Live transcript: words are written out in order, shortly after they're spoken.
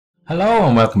Hello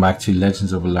and welcome back to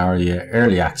Legends of Ellaria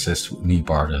Early Access with me,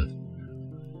 Barden.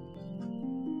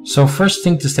 So first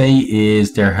thing to say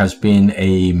is there has been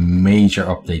a major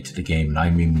update to the game, and I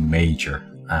mean major,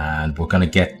 and we're going to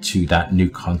get to that new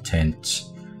content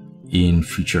in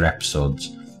future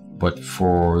episodes. But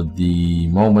for the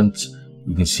moment,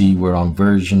 you can see we're on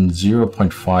version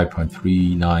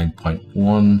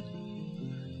 0.5.39.1,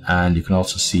 and you can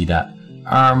also see that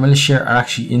our militia are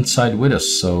actually inside with us,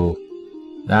 so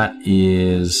that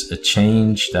is a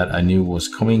change that I knew was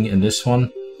coming in this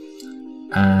one.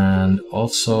 And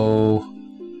also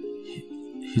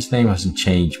his name hasn't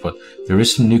changed, but there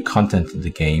is some new content in the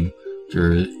game.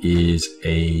 There is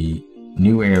a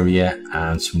new area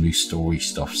and some new story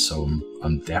stuff, so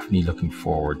I'm definitely looking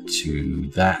forward to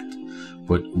that.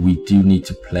 But we do need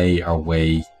to play our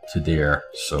way to there,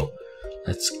 so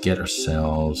let's get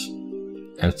ourselves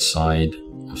outside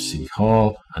of City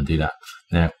Hall and do that.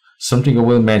 Now, something I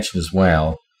will mention as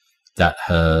well that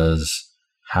has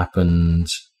happened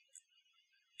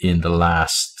in the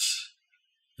last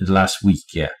week,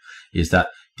 is that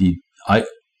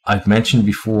I've mentioned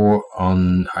before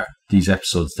on these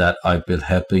episodes that I've been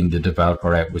helping the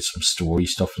developer out with some story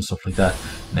stuff and stuff like that.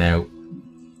 Now,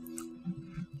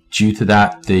 due to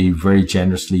that, they very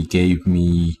generously gave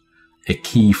me a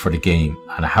key for the game,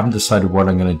 and I haven't decided what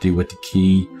I'm going to do with the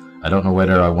key. I don't know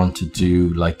whether I want to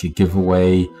do like a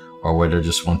giveaway, or whether I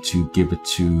just want to give it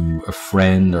to a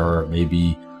friend, or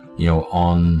maybe, you know,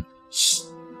 on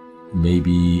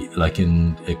maybe like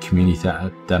in a community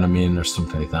that I'm in or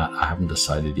something like that. I haven't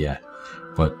decided yet,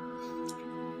 but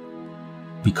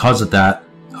because of that,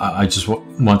 I just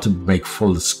want to make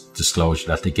full disclosure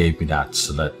that they gave me that,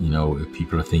 so that, you know, if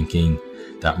people are thinking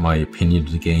that my opinion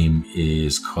of the game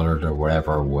is colored or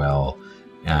whatever, well,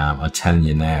 I'm telling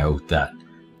you now that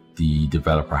the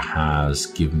developer has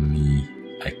given me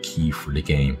a key for the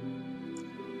game.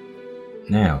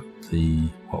 Now,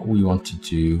 what we want to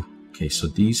do, okay, so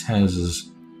these houses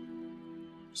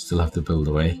still have to build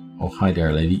away. Oh, hi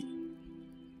there, lady.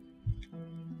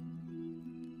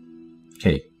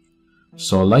 Okay,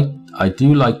 so I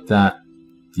do like that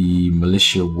the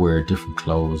militia wear different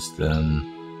clothes than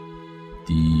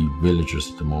the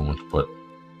villagers at the moment, but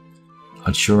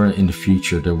I'm sure in the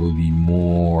future there will be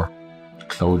more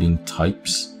clothing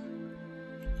types.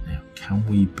 Now, can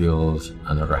we build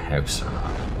another house or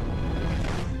not?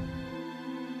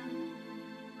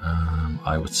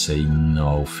 I would say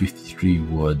no. 53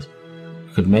 wood.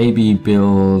 We could maybe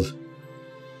build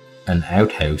an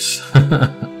outhouse.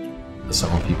 That's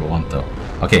not what people want though.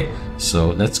 Okay, so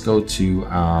let's go to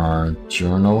our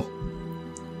journal.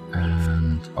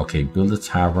 And okay, build a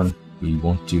tavern. We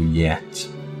won't do yet.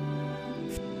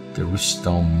 The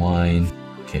Riftstone mine.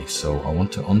 Okay, so I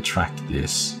want to untrack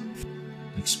this.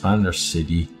 Expand our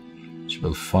city. Should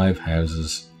build 5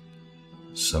 houses.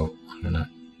 So I'm gonna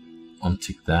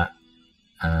untick that.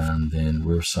 And then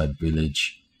Riverside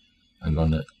Village, I'm going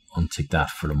to untick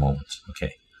that for the moment.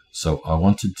 Okay, so I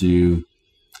want to do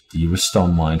the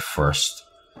Riftstone mine first,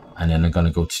 and then I'm going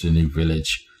to go to the new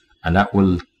village, and that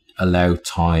will allow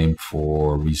time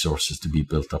for resources to be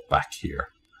built up back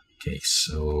here. Okay,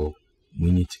 so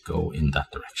we need to go in that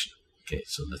direction. Okay,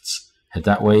 so let's head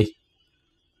that way.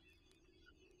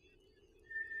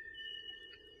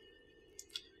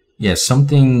 Yeah,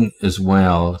 something as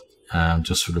well,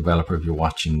 just for the developer, if you're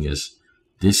watching, is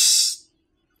this,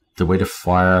 the way the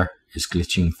fire is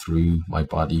glitching through my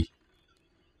body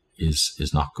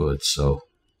is not good, so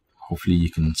hopefully you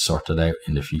can sort it out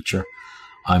in the future.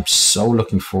 I'm so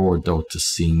looking forward though to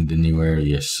seeing the new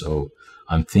area, so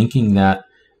I'm thinking that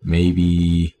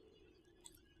maybe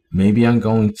I'm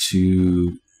going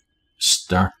to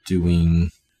start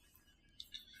doing,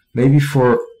 maybe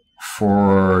for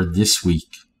this week,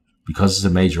 because it's a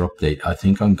major update, I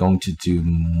think I'm going to do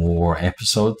more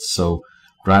episodes. So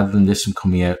rather than this one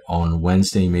coming out on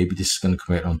Wednesday, maybe this is going to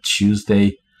come out on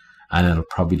Tuesday, and it'll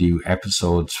probably do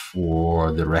episodes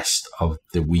for the rest of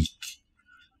the week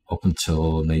up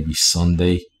until maybe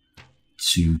Sunday,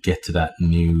 to get to that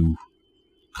new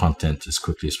content as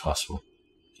quickly as possible.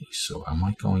 Okay, so am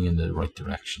I going in the right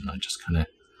direction? I just kind of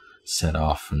set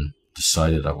off and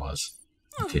decided I was.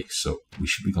 Okay, so we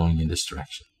should be going in this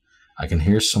direction. I can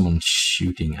hear someone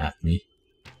shooting at me,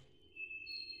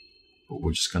 but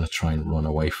we're just going to try and run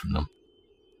away from them.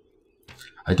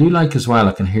 I do like as well,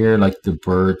 I can hear like the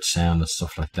bird sound and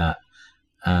stuff like that.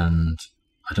 And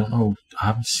I don't know, I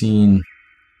haven't seen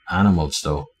animals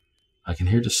though. I can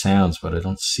hear the sounds, but I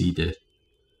don't see the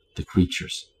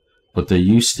creatures. But there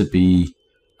used to be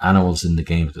animals in the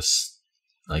game, this,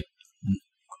 like,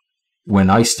 when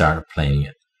I started playing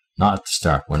it. Not at the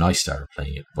start, when I started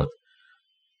playing it, but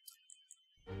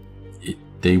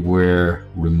they were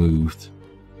removed.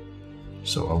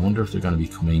 So I wonder if they're going to be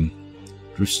coming.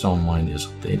 Riftstone mine is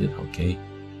updated. Okay,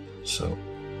 so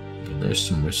there's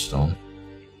some Riftstone.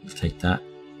 We'll take that.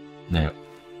 Now,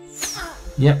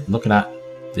 yep, look at that.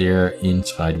 They're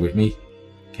inside with me.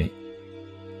 Okay.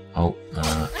 Oh,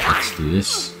 let's do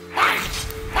this.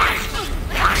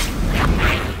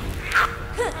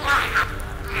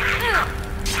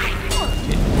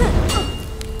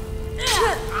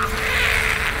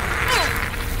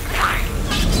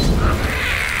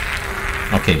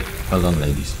 Okay, well done,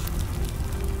 ladies.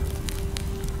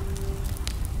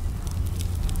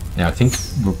 Now, I think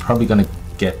we're probably going to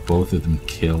get both of them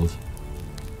killed.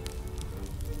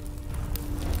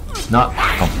 Not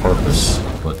on purpose,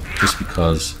 but just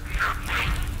because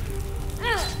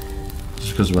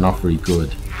we're not very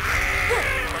good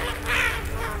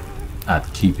at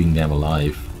keeping them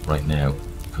alive right now,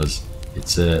 because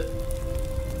it's a...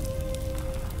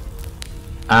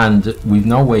 And we've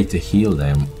no way to heal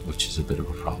them, which is a bit of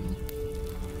a problem.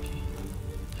 Okay.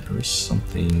 There is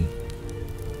something...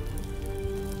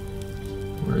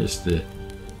 Where is the...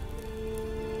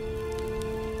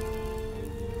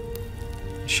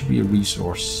 There should be a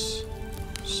resource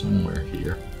somewhere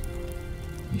here.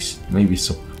 Maybe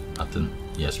it's up at the...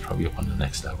 Yes, probably up on the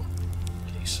next level.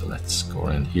 Okay, so let's go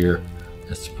around here.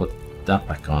 Let's put that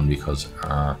back on because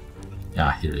our...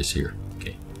 Yeah, here it is here.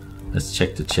 Okay, let's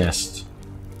check the chest.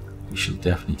 We should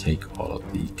definitely take all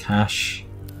of the cash.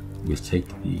 We'll take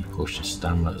the potion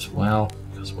stamina as well,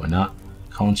 because why not?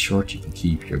 Common short, you can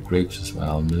keep your grapes as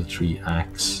well. Military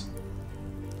axe.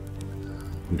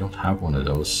 We don't have one of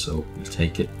those, so we'll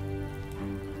take it.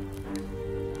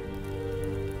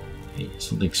 Okay,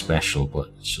 something special, but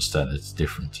it's just that it's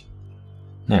different.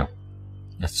 Now,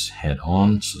 let's head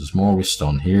on. So there's more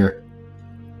Riftstone here.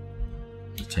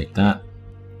 We'll take that.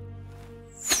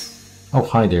 Oh,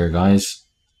 hi there, guys.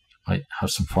 Might have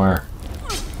some fire.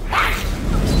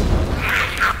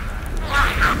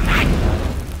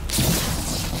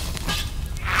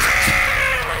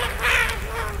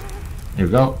 There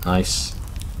we go, nice.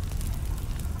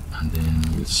 And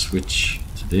then we'll switch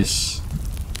to this.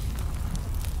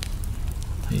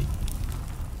 Hey,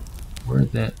 where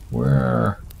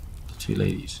are the two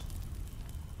ladies?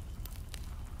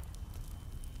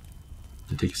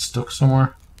 Did they get stuck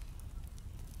somewhere?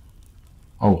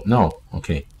 Oh, no.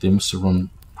 Okay. They must have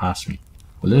run past me.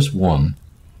 Well, there's one.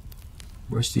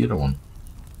 Where's the other one?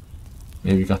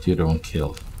 Maybe we got the other one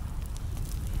killed.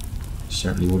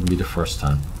 Certainly wouldn't be the first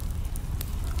time.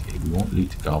 Okay, we won't loot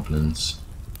the goblins.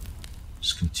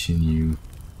 Just continue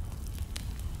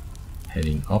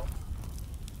heading up.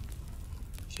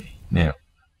 Okay. Now,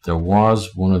 there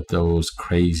was one of those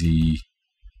crazy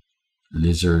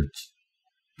lizard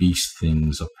beast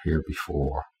things up here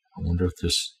before. I wonder if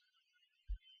there's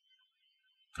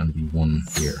going to be one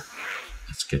here.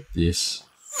 Let's get this.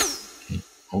 Okay.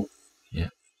 Oh, yeah.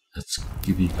 Let's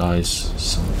give you guys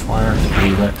some fire to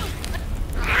do that.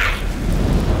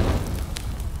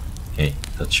 Okay,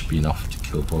 that should be enough to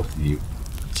kill both of you,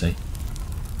 I'd say.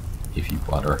 If you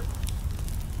bother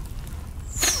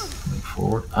coming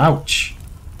forward. Ouch!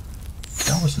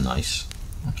 That was nice.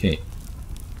 Okay.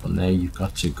 Well, now you've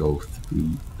got to go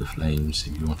through the flames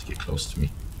if you want to get close to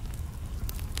me.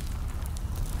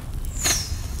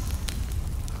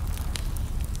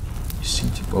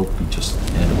 Seem to both be just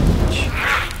out of reach.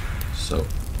 So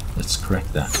let's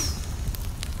correct that.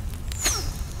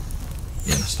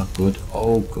 Yeah, that's not good.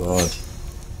 Oh god.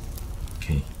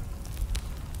 Okay.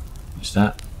 Who's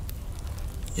that?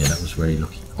 Yeah, that was very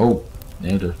lucky. Oh,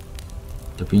 now they're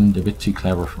being a bit too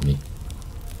clever for me.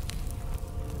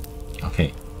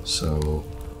 Okay, so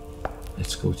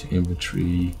let's go to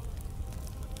inventory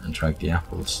and drag the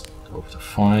apples. Go over to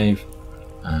 5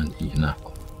 and eat an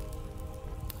apple.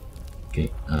 Okay,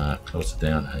 close it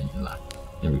down and you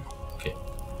like. There we go. Okay.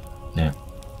 Now.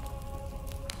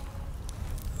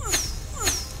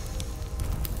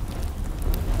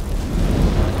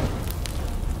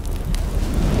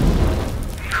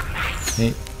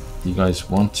 Okay, you guys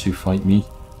want to fight me?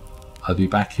 I'll be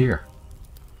back here.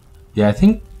 Yeah, I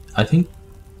think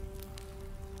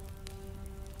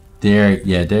they're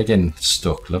getting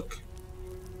stuck. Look.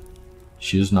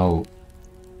 She's no.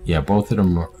 Yeah, both of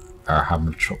them are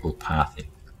having trouble pathing.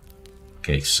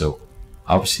 Okay, so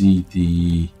obviously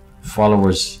the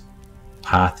followers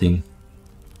pathing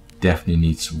definitely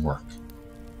needs some work.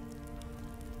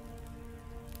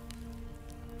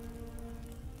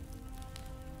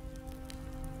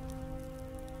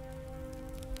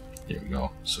 There we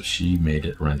go. So she made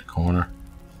it around the corner.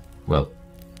 Well,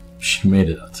 she made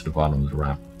it to the bottom of the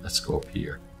ramp. Let's go up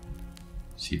here.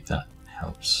 See if that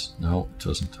helps. No, it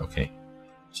doesn't. Okay.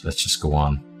 So let's just go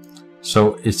on.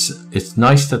 So it's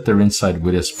nice that they're inside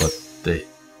with us, but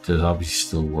there's obviously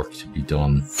still work to be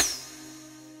done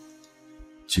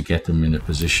to get them in a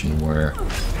position where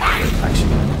they're actually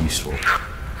going to be useful.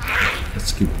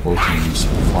 Let's give both of you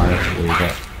some fire to wave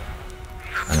at.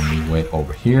 And we wait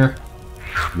over here.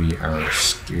 We are a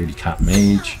scaredy cat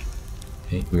mage.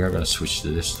 Okay, we are going to switch to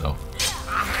this though.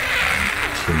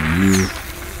 Kill you.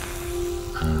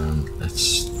 And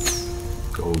let's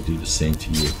go do the same to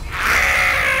you.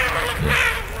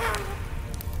 Yeah.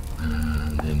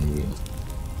 And then we'll...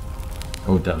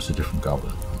 Oh, that was a different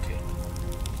goblin. Okay.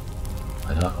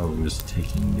 I thought I was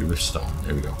taking the Riftstone.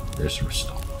 There we go. There's the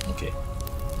Riftstone. Okay.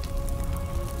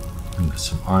 And got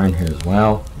some iron here as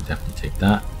well. We'll definitely take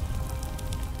that.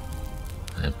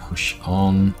 And push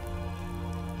on.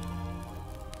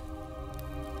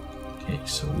 Okay,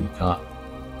 so we got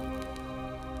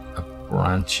a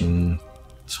branching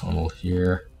tunnel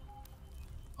here.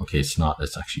 Okay, it's not.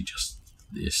 It's actually just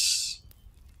this.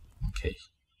 Okay.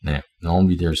 Now,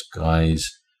 normally there's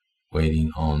guys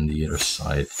waiting on the other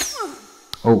side.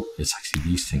 Oh, it's actually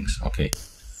these things. Okay.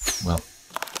 Well,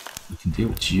 we can deal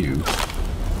with you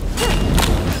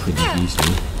pretty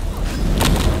easily.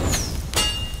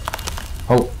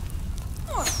 Oh,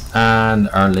 and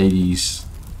our ladies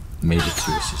made it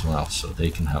to us as well, so they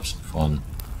can have some fun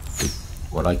with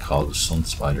what I call the sun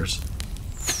spiders.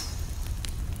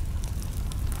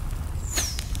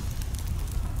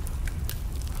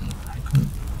 How come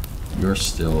you're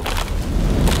still...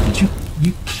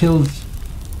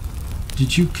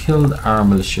 Did you kill our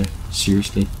militia?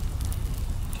 Seriously?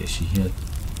 Okay, she had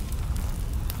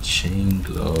chain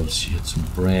gloves, she had some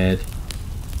bread.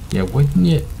 Yeah, why didn't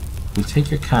you... We'll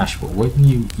take your cash, but why didn't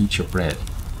you eat your bread?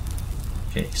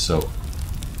 Okay, so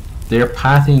their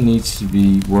pathing needs to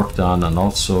be worked on, and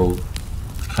also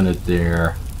kind of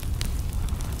their,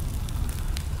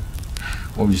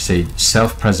 what would you say,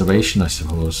 self-preservation, I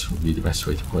suppose would be the best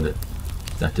way to put it.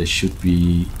 That they should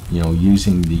be, you know,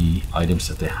 using the items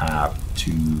that they have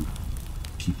to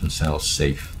keep themselves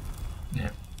safe.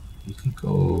 Now, we can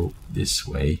go this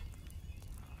way,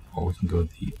 or we can go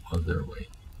the other way.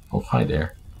 Oh, hi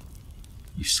there.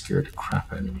 You scared the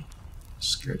crap out of me.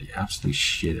 Scared the absolute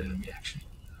shit out of me, actually.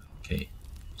 Okay,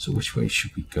 so which way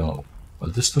should we go?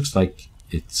 Well, this looks like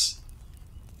it's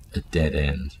a dead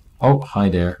end. Oh, hi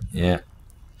there. Yeah,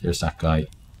 there's that guy.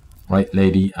 Right,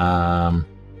 lady.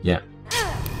 Yeah.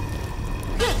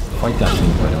 Fight that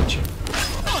thing, why don't you?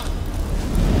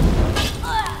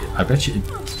 I bet you...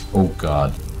 Oh,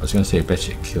 God. I was going to say, I bet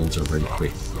you it kills her very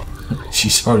quick.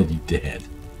 She's already dead.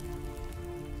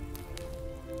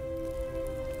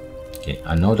 Okay,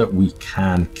 I know that we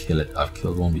can kill it. I've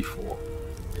killed one before.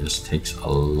 It just takes a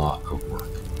lot of work.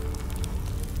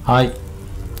 Hi.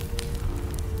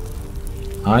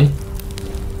 Hi.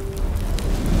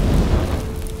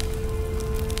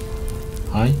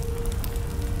 Hi.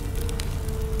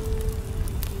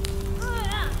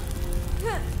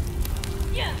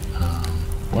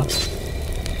 What?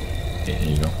 Okay, there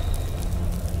you go.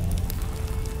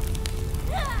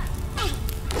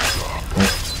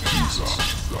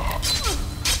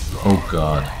 Oh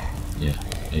God, yeah,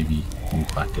 maybe move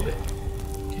back a bit.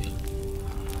 Okay.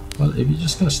 Well, if you're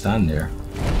just gonna stand there,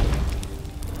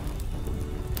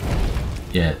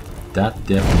 yeah, that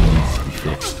definitely needs to be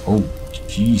fixed. Oh,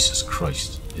 Jesus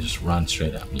Christ! It just ran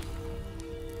straight at me.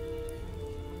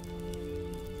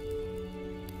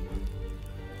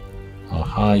 Oh,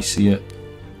 hi, see ya.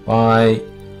 Bye.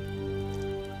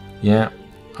 Yeah,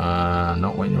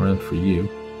 not waiting around for you.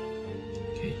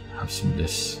 Okay, have some of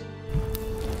this.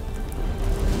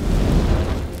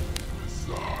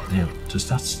 Now, does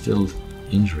that still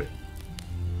injure it?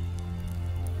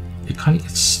 It kind of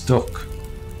gets stuck.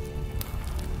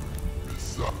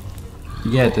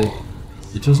 Yeah,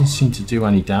 it doesn't seem to do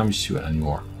any damage to it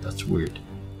anymore. That's weird.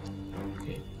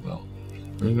 Okay, well,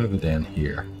 we're gonna go down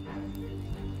here.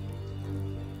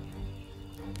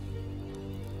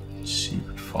 Let's see if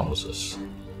it follows us.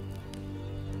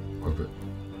 Or if it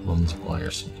runs by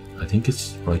or something. I think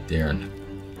it's right there. And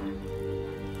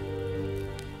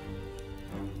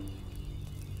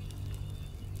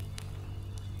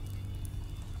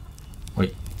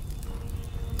wait,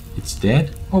 it's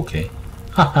dead? Okay.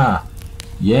 Haha.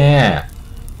 Yeah.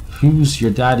 Who's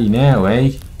your daddy now,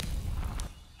 eh?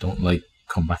 Don't like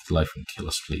come back to life and kill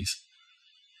us, please.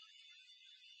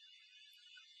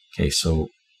 Okay, so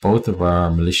both of our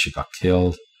militia got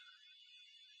killed.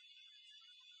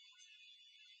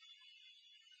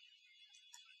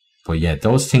 But yeah,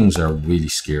 those things are really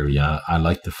scary. I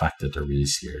like the fact that they're really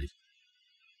scary.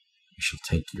 We shall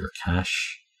take your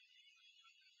cash.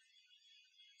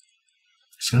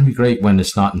 going to be great when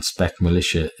it's not inspect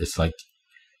militia. It's like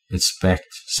inspect,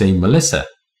 say, Melissa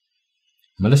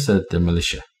the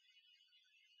militia.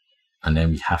 And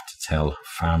then we have to tell her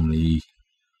family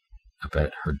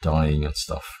about her dying and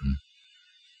stuff. And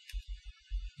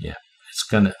yeah, it's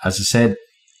going to, as I said,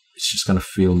 it's just going to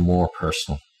feel more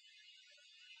personal.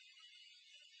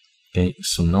 Okay,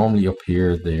 so normally up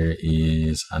here there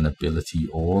is an ability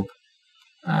orb,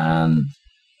 and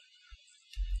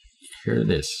here it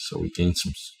is. So we gain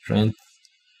some strength,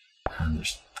 and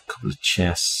there's a couple of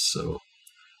chests, so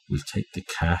we'll take the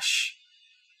cash.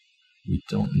 We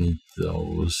don't need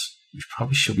those. We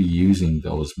probably should be using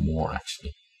those more,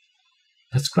 actually.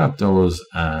 Let's grab those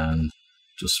and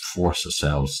just force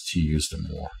ourselves to use them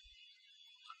more.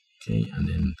 Okay, and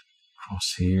then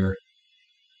cross here.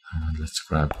 And let's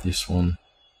grab this one.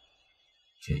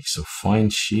 Okay, so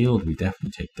find shield, we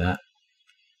definitely take that.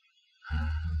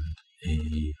 And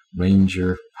a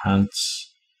ranger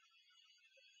pants.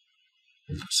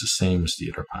 It looks the same as the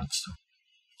other pants though.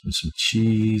 And some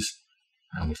cheese.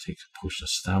 And we'll take a potion of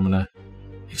stamina.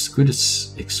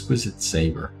 Exquisite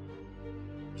saber.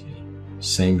 Okay,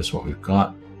 same as what we've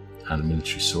got. And a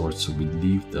military sword, so we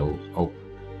leave those. Oh,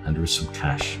 and there is some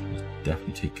cash. We'll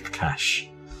definitely take the cash.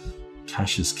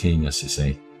 Cash is king, as they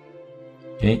say.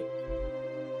 Okay.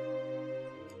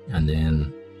 And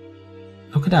then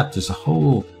look at that, there's a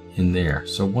hole in there.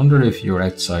 So I wonder if you're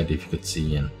outside, if you could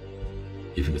see in,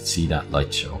 if you could see that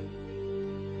light show.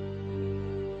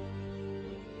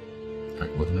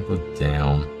 Right, we're gonna go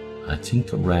down. I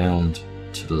think around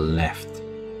to the left.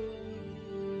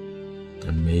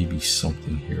 There may be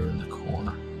something here in the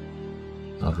corner.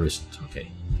 No, there isn't. Okay.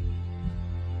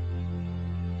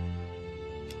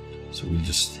 So we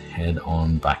just head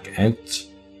on back out.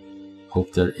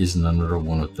 Hope there isn't another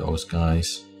one of those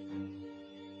guys.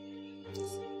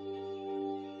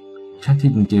 Can't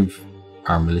even give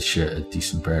our militia a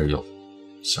decent burial.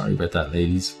 Sorry about that,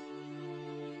 ladies.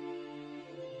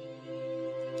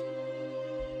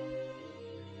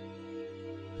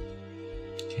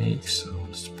 Okay, so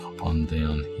let's pop on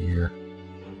down here.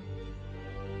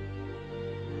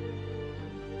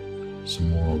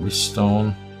 Some more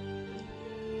Riftstone.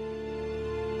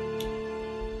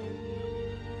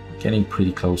 Getting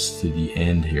pretty close to the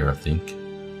end here, I think.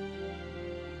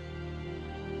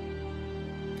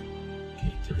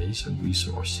 Okay, there is a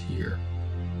resource here.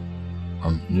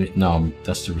 No,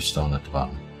 that's the Riftstone at the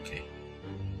bottom. Okay.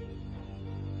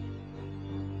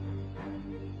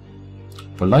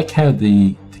 But like how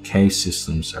the cave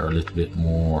systems are a little bit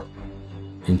more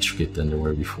intricate than they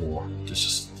were before. There's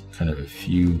just kind of a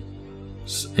few,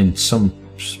 in some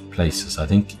places. I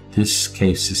think this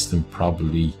cave system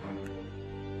probably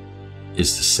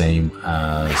is the same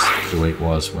as the way it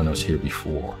was when I was here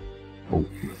before. Oh,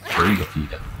 very lucky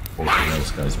that both of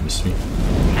those guys missed me.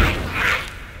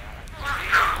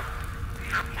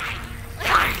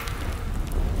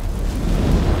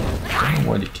 I don't know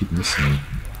why they keep missing me.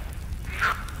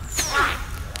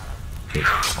 Okay,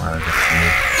 fire that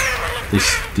thing.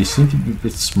 They seem to be a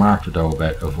bit smarter though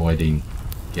about avoiding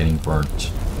getting burnt.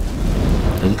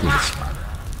 A little bit smarter.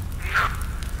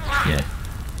 Yeah,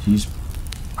 he's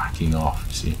backing off,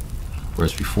 you see.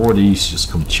 Whereas before they used to just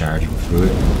come charging through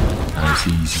it, and it's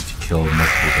easy to kill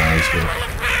multiple guys with it.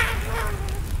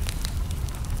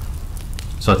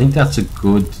 So I think that's a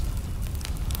good,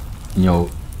 you know,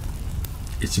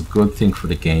 it's a good thing for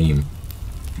the game,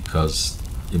 because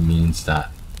it means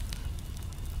that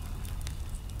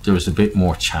there was a bit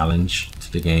more challenge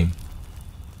to the game.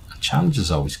 And challenge is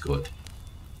always good.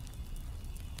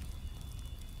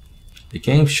 The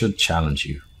game should challenge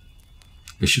you.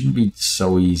 It shouldn't be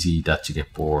so easy that you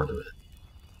get bored of it.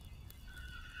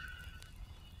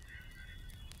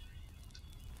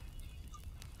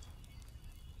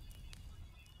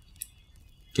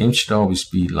 Games should always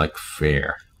be like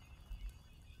fair.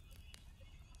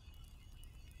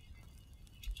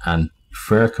 And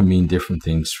fair can mean different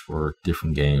things for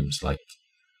different games. Like,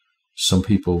 some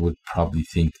people would probably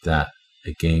think that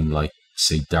a game like,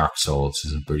 say, Dark Souls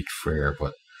isn't very fair,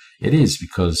 but it is,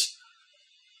 because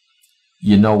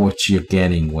you know what you're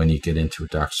getting when you get into a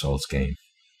Dark Souls game.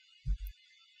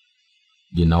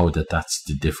 You know that that's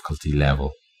the difficulty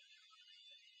level.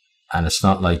 And it's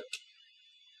not like,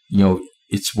 you know,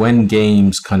 it's when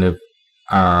games kind of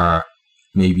are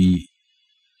maybe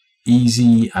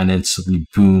easy and then suddenly,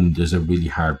 boom, there's a really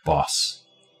hard boss.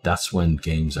 That's when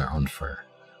games are unfair.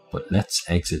 But let's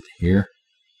exit here.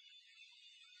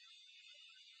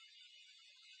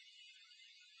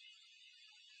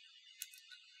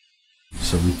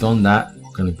 So we've done that.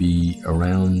 We're going to be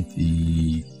around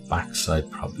the backside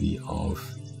probably of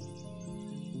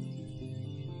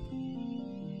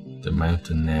the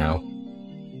mountain now.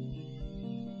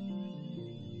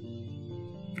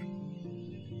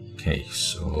 Okay,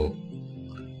 so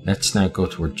let's now go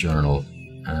to our journal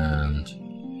and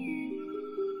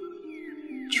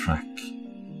track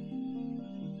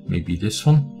maybe this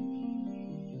one.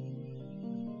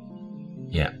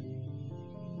 Yeah.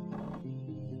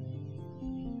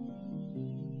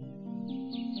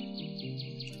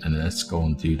 And let's go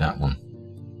and do that one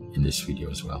in this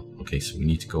video as well. Okay, so we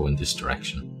need to go in this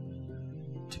direction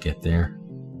to get there.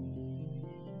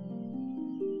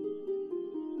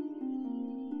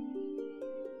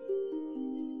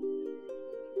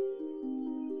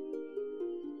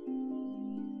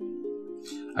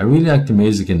 I really like the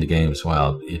music in the game as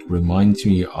well. It reminds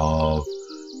me of,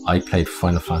 I played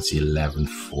Final Fantasy XI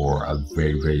for a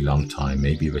very long time,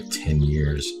 maybe about 10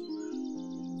 years.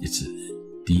 It's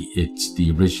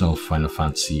the original Final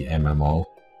Fantasy MMO,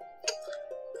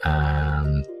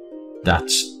 and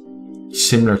that's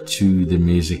similar to the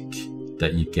music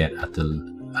that you get at the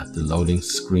loading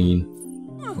screen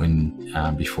when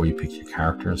before you pick your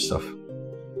character and stuff.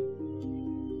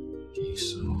 Okay,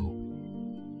 so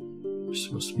we're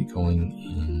supposed to be going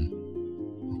in.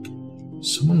 Okay,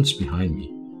 someone's behind me.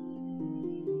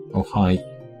 Oh, hi.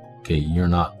 Okay, you're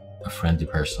not a friendly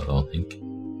person, I don't think.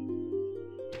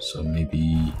 So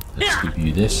maybe let's give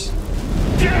you this.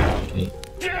 Okay.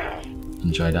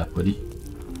 Enjoy that, buddy.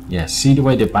 Yeah, see the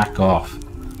way they back off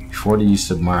before they used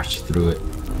to march through it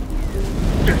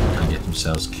and get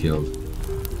themselves killed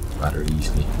rather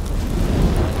easily.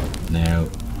 Now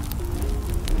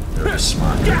they're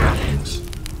smarter about things,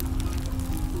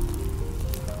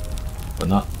 but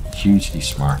not hugely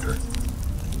smarter.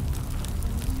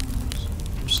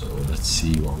 So let's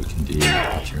see what we can do in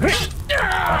terms of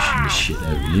bashing the shit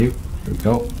out of you. Here we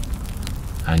go.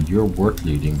 And you're worth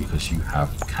looting because you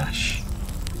have cash.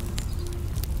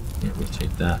 Yeah, we'll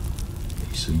take that.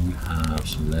 Okay, so you have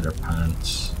some leather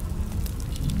pants.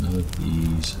 Okay, none of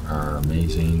these are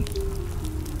amazing,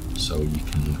 so you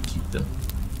can keep them.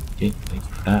 Okay, thank you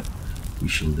for that. We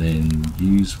shall then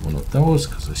use one of those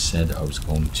because I said I was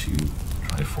going to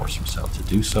try to force myself to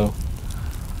do so.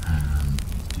 And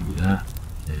do that.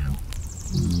 Now,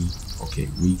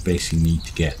 we basically need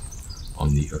to get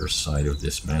on the other side of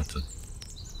this mountain.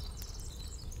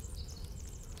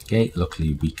 Okay,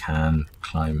 luckily we can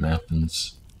climb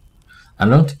mountains. I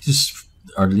don't think this,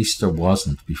 or at least there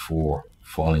wasn't before,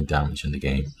 falling damage in the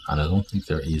game, and I don't think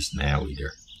there is now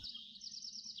either.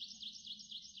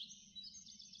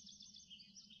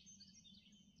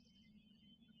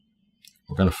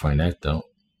 We're gonna find out though.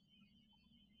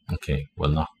 Okay,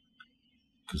 well not,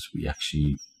 because we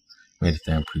actually made it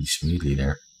down pretty smoothly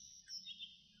there.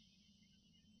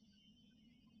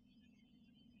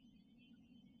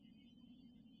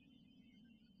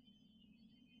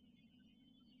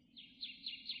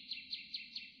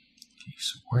 Okay,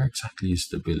 so where exactly is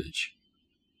the village?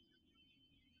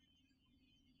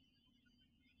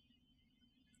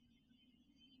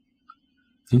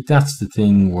 I think that's the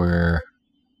thing where,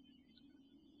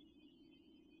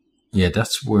 yeah,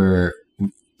 that's where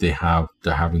they're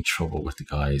having trouble with the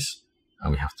guys,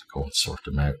 and we have to go and sort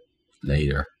them out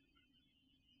later.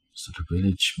 So the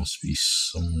village must be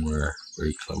somewhere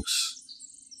very close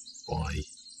by.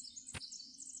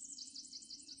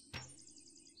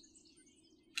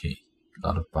 Okay, a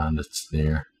lot of bandits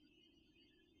there.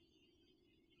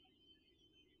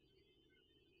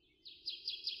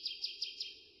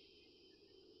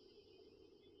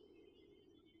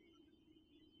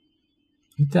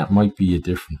 I think that might be a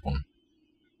different one,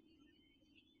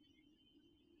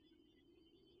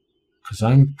 because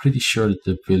I'm pretty sure that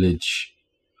the village,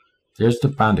 there's the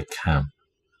bandit camp.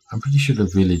 I'm pretty sure the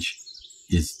village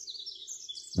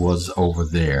was over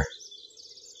there.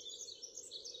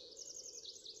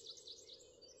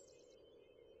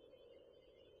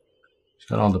 It's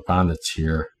got all the bandits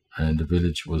here, and the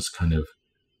village was kind of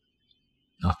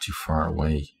not too far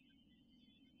away,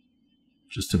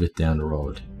 just a bit down the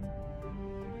road.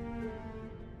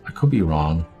 I could be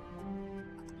wrong.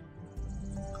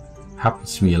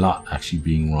 Happens to me a lot, actually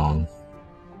being wrong.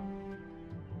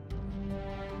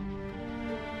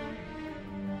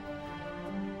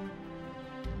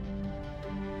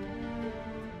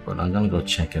 But I'm gonna go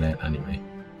check it out anyway.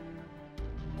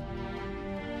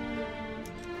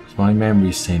 Because my memory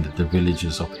is saying that the village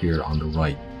is up here on the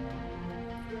right.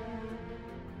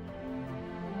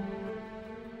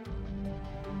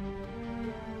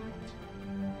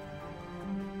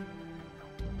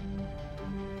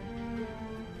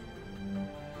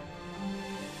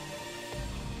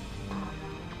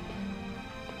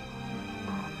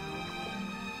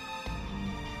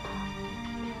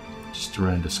 Just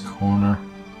around this corner.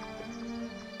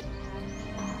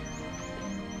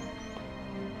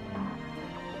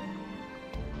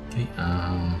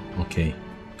 Okay,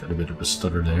 got a bit of a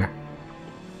stutter there.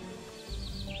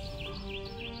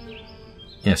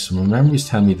 Yes, my memories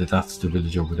tell me that that's the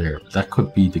village over there. But that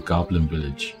could be the goblin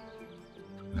village.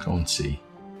 We'll go and see.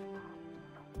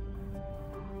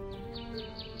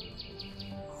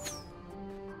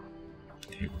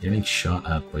 Okay, we're getting shot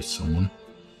at by someone.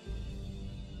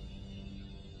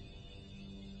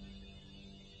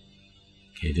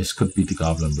 Okay, this could be the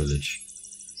goblin village.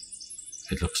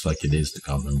 It looks like it is the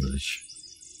goblin village.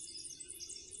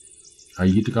 Are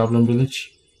you the goblin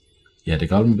village? Yeah, the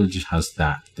goblin village has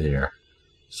that there.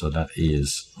 So that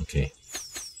is, okay.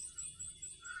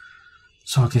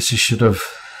 So I guess you should have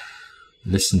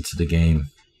listened to the game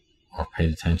or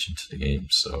paid attention to the game,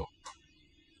 so.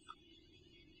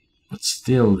 But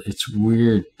still, it's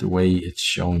weird the way it's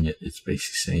showing it. It's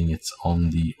basically saying it's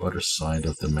on the other side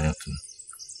of the mountain.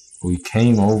 We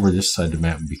came over this side of the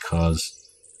mountain because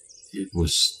it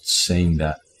was saying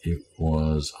that it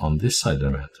was on this side of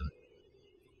the mountain.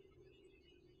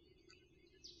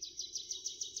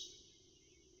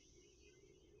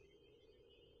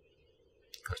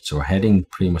 So we're heading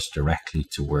pretty much directly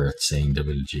to where it's saying the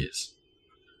village is.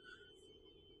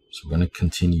 So we're going to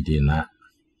continue doing that.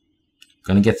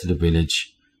 We're going to get to the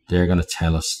village. They're going to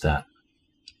tell us that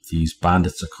these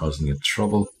bandits are causing it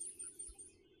trouble.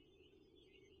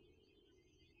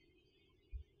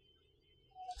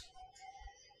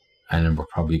 And then we're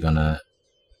probably going to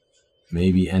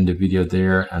maybe end the video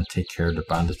there and take care of the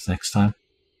bandits next time.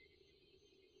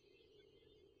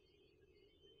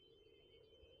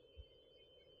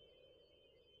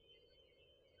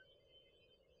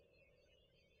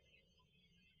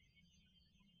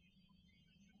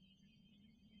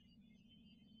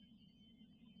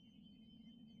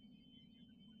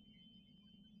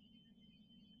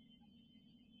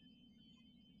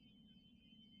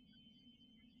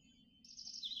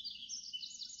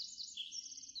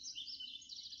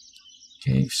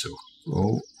 Okay, so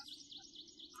go,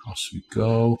 across we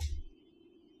go.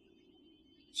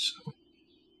 So,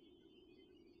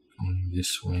 going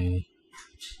this way.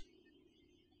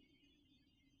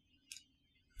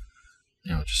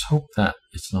 Now, just hope that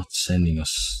it's not sending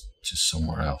us to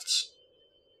somewhere else.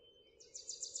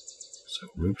 So,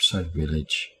 Riverside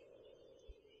Village.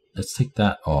 Let's take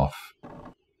that off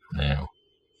now.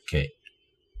 Okay,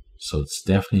 so it's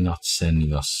definitely not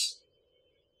sending us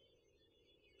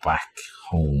back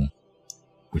home,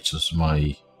 which was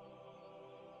my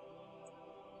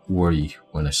worry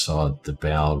when I saw the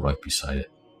bell right beside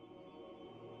it.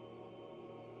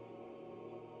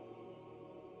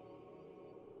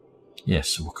 Yes,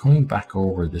 so we're coming back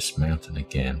over this mountain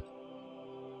again.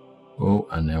 Oh,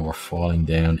 and now we're falling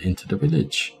down into the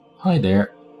village. Hi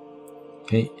there.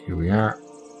 Okay, here we are.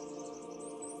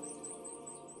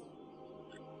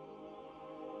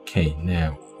 Okay,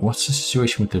 now, what's the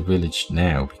situation with the village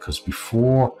now? Because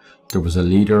before, there was a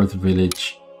leader of the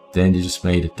village, then they just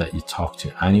made it that you talk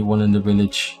to anyone in the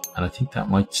village, and I think that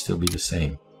might still be the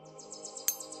same.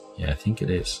 Yeah, I think it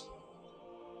is.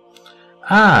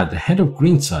 Ah, the head of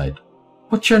Greenside.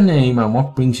 What's your name and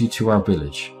what brings you to our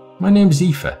village? My name is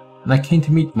Aoife, and I came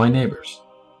to meet my neighbours.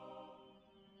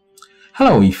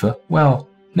 Hello, Aoife. Well,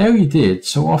 now you did,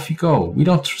 so off you go. We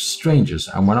don't trust strangers,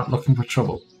 and we're not looking for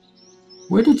trouble.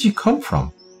 Where did you come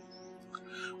from?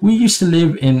 We used to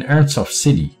live in Ernsoft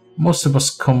City. Most of us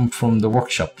come from the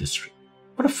workshop district.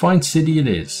 What a fine city it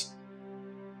is.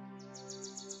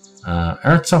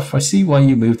 Ernsoft, I see why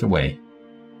you moved away.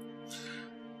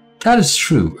 That is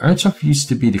true. Ernsoft used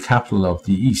to be the capital of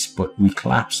the East, but we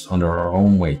collapsed under our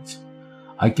own weight.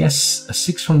 I guess a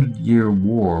 600-year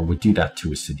war would do that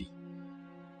to a city.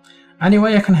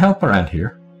 Anyway, I can help around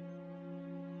here.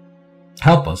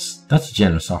 Help us? That's a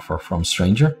generous offer from a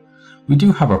stranger. We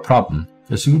do have a problem.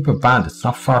 There's a group of bandits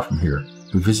not far from here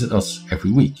who visit us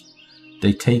every week.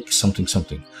 They take something.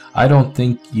 I don't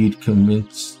think you'd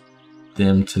convince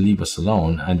them to leave us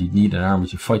alone, and you'd need an army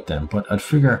to fight them, but I'd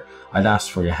figure I'd ask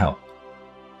for your help.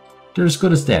 They're as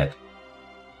good as dead.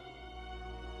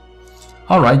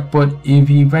 Alright, but if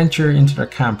you venture into their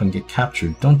camp and get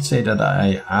captured, don't say that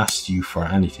I asked you for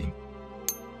anything.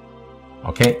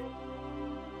 Okay?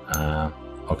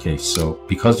 Okay, so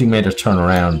because we made her turn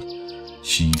around,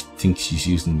 she thinks she's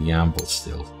using the amble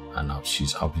still. And no,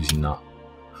 she's obviously not.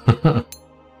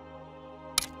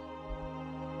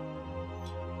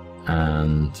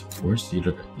 And where's the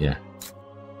other guy? Yeah.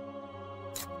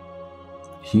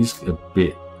 He's a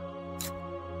bit...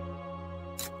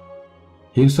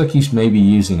 He looks like he's maybe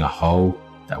using a hoe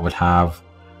that would have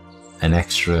an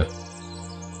extra...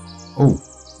 Oh,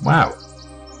 wow.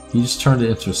 He just turned it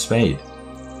into a spade.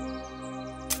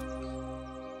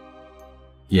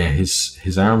 yeah,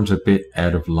 his arm's a bit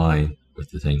out of line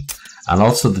with the thing. And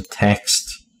also the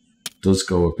text does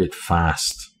go a bit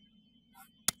fast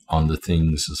on the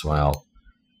things as well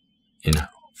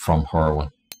from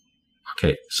Horwin.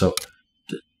 Okay, so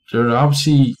there are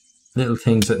obviously little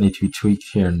things that need to be tweaked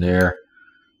here and there,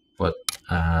 but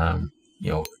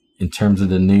you know, in terms of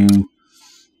the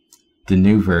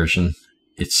new version,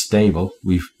 it's stable.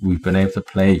 We've been able to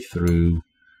play through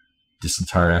this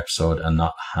entire episode and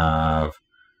not have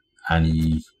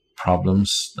any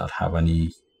problems, not have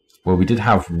any. Well, we did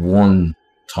have one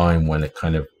time when it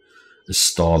kind of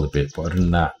stalled a bit, but other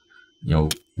than that, you know,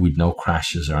 we'd no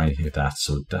crashes or anything like that,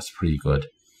 so that's pretty good.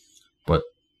 But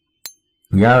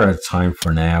we are out of time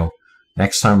for now.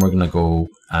 Next time we're going to go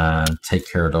and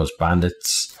take care of those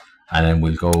bandits, and then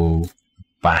we'll go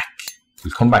back.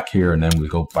 We'll come back here, and then we'll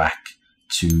go back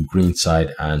to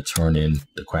Greenside and turn in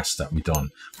the quests that we've done.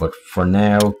 But for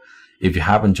now, if you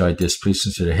have enjoyed this, please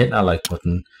consider hitting that like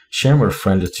button, sharing with a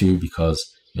friend or two,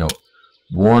 because, you know,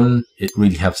 one, it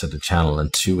really helps out the channel,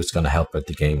 and two, it's going to help out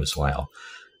the game as well.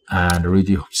 And I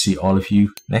really hope to see all of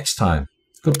you next time.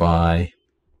 Goodbye.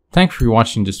 Thanks for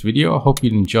watching this video. I hope you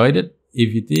enjoyed it.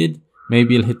 If you did,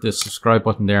 maybe you'll hit the subscribe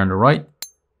button there on the right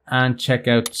and check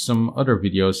out some other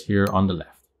videos here on the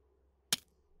left.